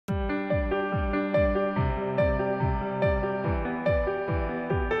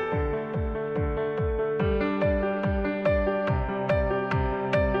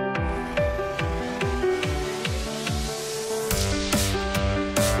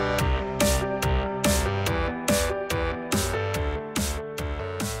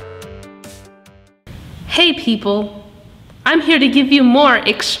Hey people, I'm here to give you more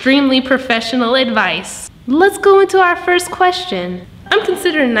extremely professional advice. Let's go into our first question. I'm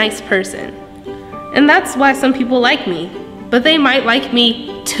considered a nice person, and that's why some people like me, but they might like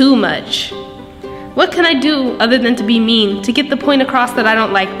me too much. What can I do other than to be mean to get the point across that I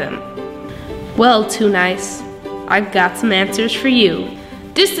don't like them? Well, Too Nice, I've got some answers for you.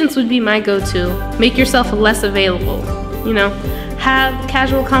 Distance would be my go-to. Make yourself less available. You know, have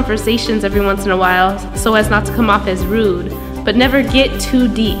casual conversations every once in a while so as not to come off as rude, but never get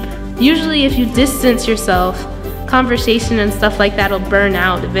too deep. Usually if you distance yourself, conversation and stuff like that will burn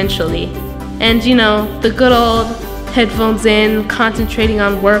out eventually. And you know, the good old headphones in, concentrating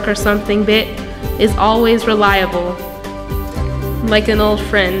on work or something bit is always reliable. Like an old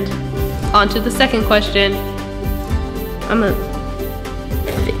friend. On to the second question. I'm gonna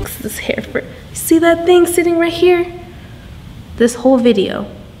fix this hair for, see that thing sitting right here? This whole video,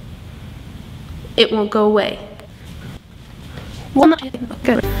 it won't go away.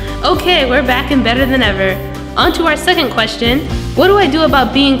 Okay, we're back and better than ever. On to our second question. What do I do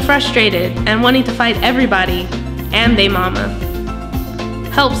about being frustrated and wanting to fight everybody and they mama?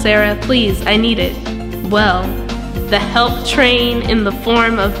 Help, Sarah, please, I need it. Well, the help train in the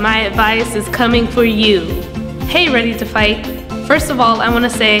form of my advice is coming for you. Hey, ready to fight? First of all, I want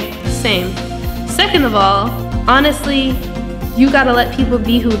to say, same. Second of all, honestly, you gotta let people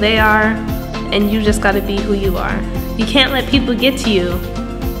be who they are, and you just gotta be who you are. You can't let people get to you.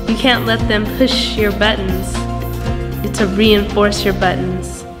 You can't let them push your buttons. It's to reinforce your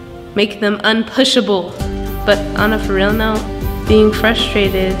buttons. Make them unpushable. But on a for real note, being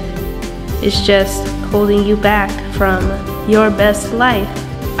frustrated is just holding you back from your best life.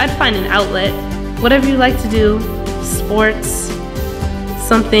 I'd find an outlet. Whatever you like to do, sports,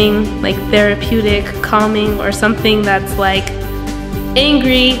 something like therapeutic, calming, or something that's like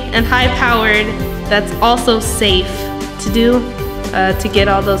angry and high-powered, that's also safe to do, to get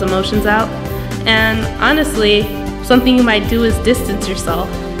all those emotions out. And honestly, something you might do is distance yourself.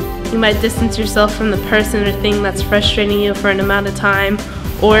 You might distance yourself from the person or thing that's frustrating you for an amount of time,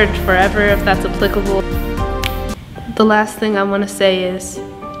 or forever if that's applicable. The last thing I want to say is,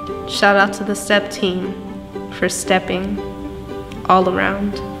 shout out to the step team for stepping all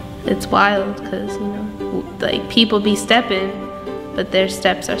around. It's wild because, you know, like people be stepping, but their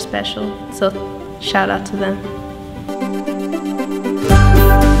steps are special. So shout out to them.